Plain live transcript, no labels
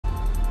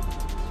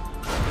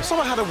So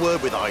I had a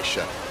word with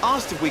Aisha,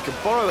 asked if we could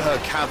borrow her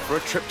cab for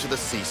a trip to the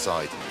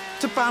seaside.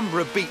 To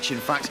Bamborough Beach, in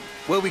fact,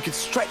 where we could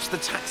stretch the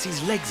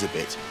taxi's legs a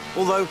bit.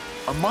 Although,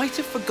 I might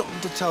have forgotten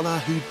to tell her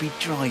who'd be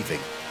driving.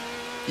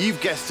 You've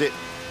guessed it,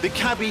 the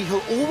cabbie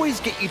who'll always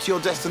get you to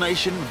your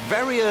destination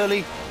very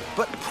early,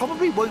 but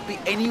probably won't be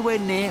anywhere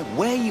near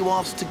where you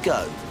asked to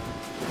go.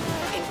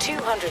 In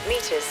 200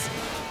 meters,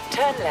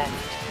 turn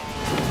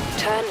left.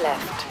 Turn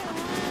left.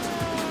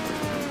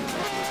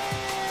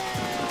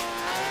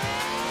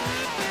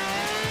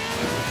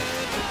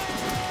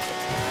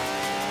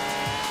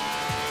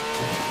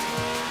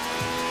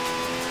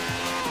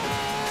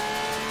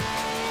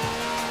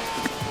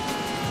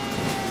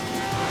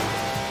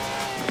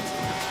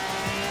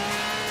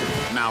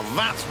 Now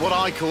that's what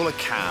I call a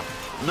cab.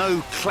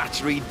 No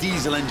clattery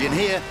diesel engine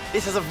here.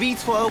 This is a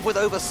V12 with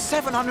over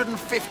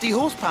 750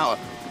 horsepower,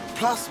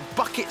 plus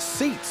bucket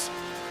seats.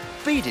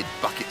 Beaded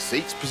bucket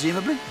seats,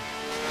 presumably.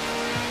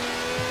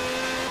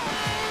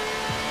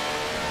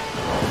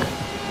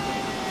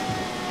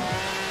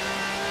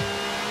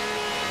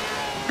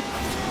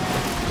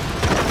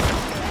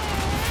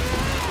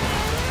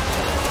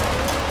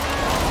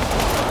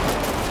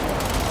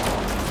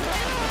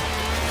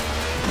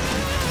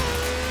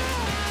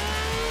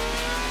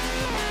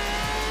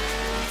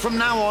 From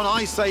now on,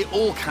 I say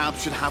all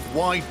cabs should have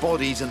wide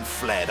bodies and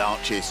flared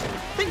arches.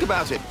 Think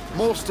about it.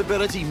 More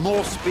stability,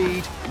 more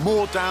speed,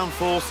 more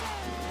downforce,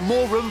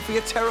 more room for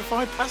your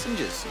terrified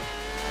passengers.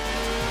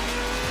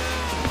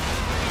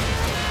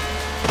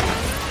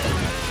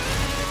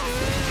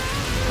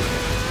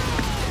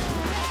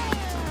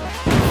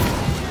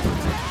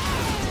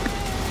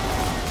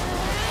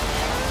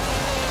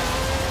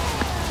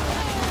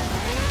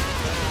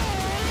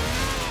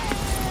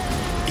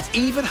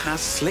 Even has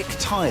slick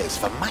tyres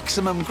for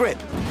maximum grip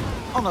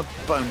on a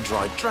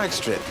bone-dry drag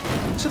strip,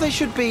 so they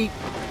should be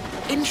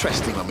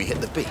interesting when we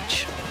hit the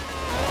beach.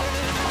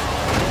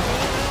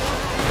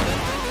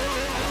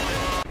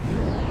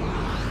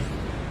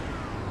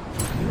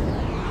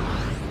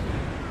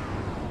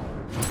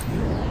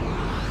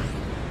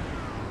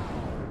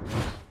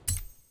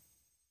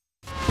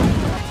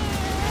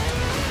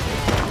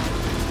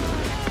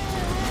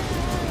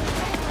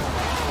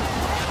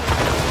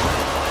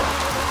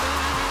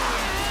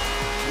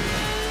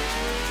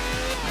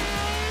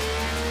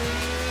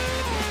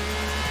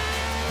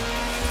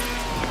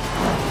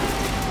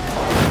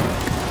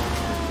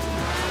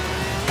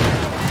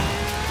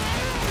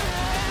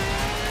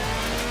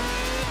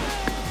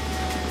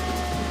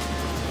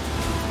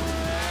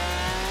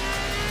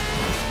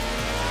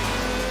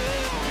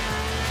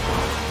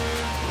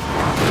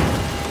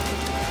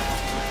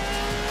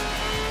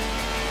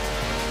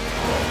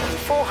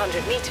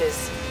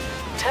 Meters,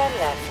 turn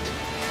left.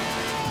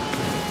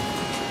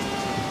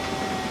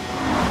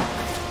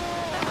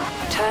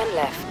 Turn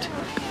left.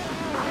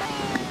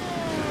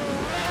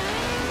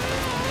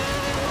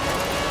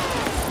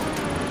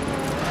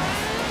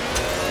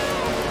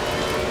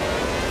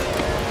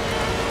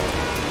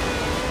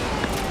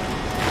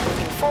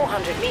 In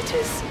 400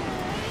 meters,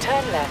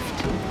 turn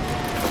left.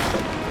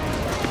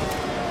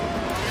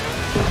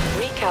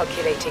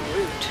 Recalculating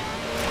route.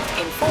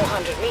 In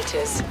 400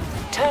 meters,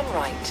 turn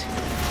right.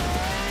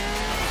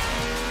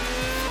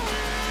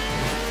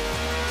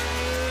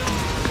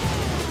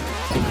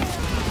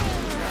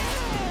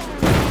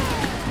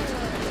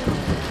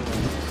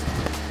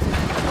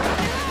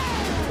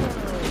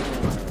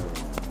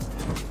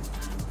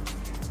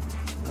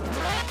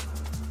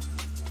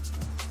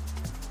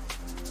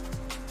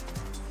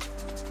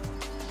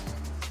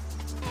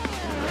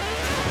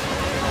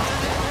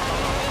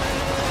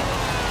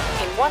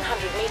 In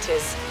 100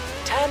 meters,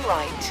 turn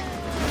right.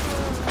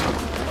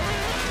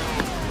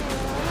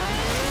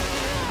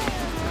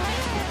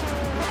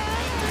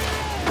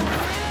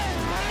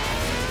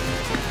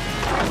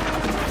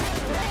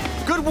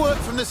 Good work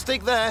from the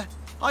stick there.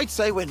 I'd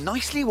say we're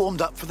nicely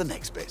warmed up for the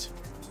next bit.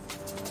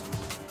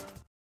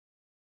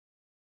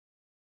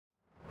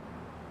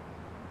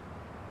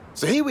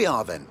 So here we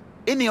are then.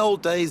 In the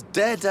old days,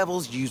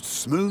 daredevils used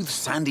smooth,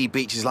 sandy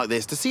beaches like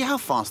this to see how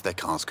fast their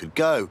cars could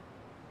go.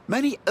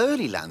 Many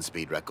early land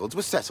speed records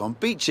were set on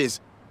beaches.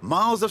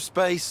 Miles of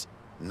space,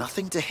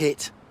 nothing to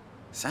hit.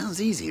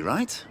 Sounds easy,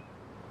 right?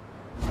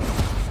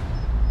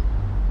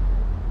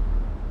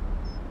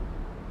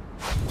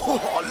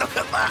 Oh, look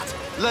at that!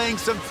 Laying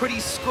some pretty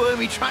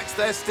squirmy tracks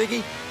there,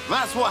 Stiggy.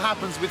 That's what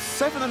happens with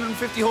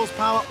 750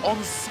 horsepower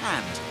on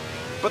sand.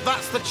 But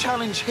that's the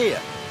challenge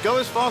here. Go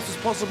as fast as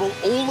possible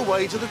all the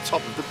way to the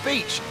top of the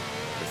beach.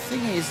 The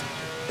thing is,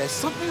 there's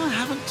something I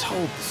haven't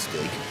told the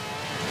Stig.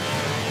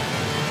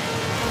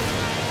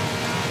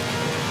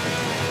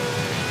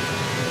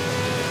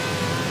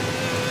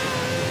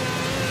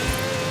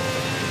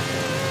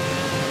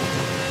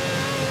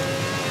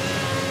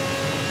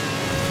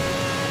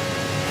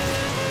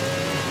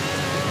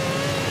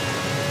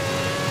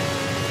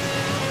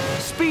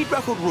 Speed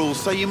record rules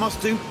say you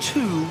must do 2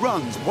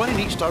 runs, one in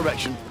each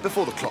direction,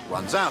 before the clock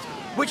runs out.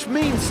 Which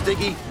means,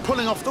 Stiggy,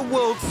 pulling off the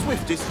world's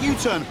swiftest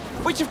U-turn,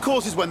 which of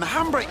course is when the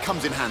handbrake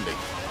comes in handy.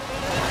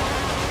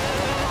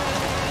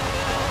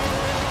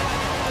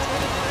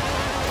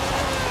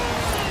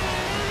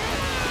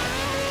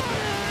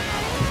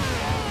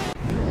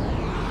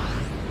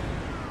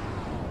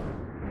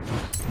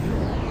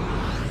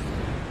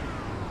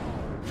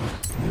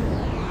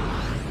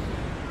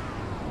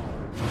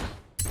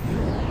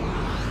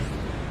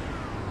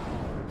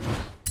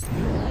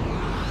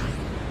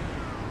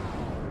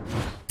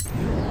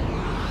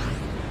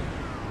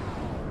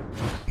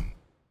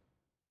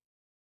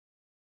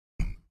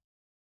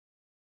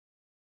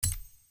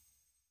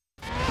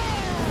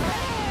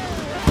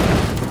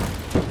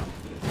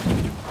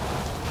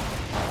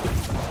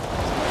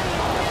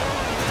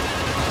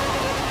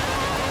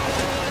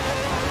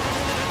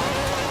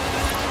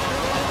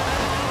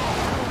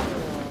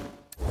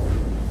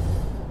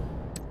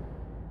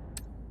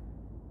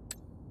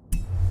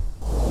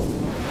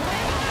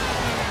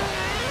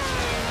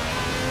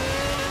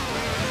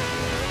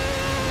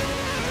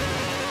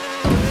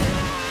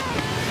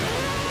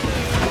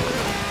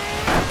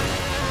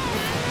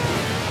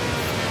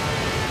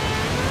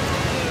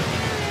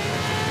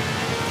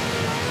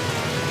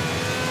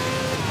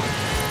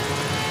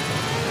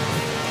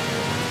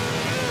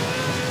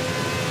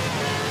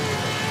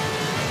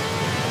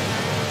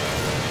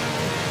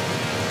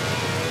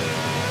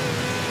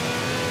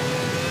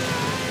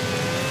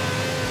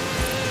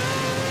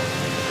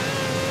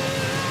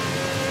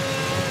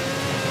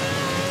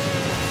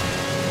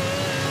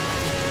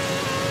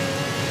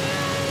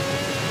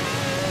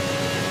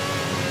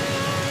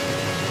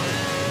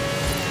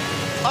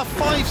 A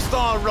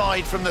 5-star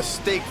ride from the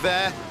Stig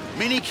there.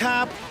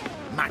 Minicab,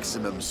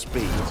 maximum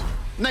speed.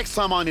 Next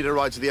time I need a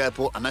ride to the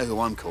airport, I know who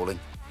I'm calling.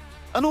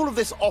 And all of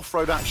this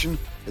off-road action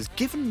has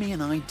given me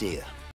an idea.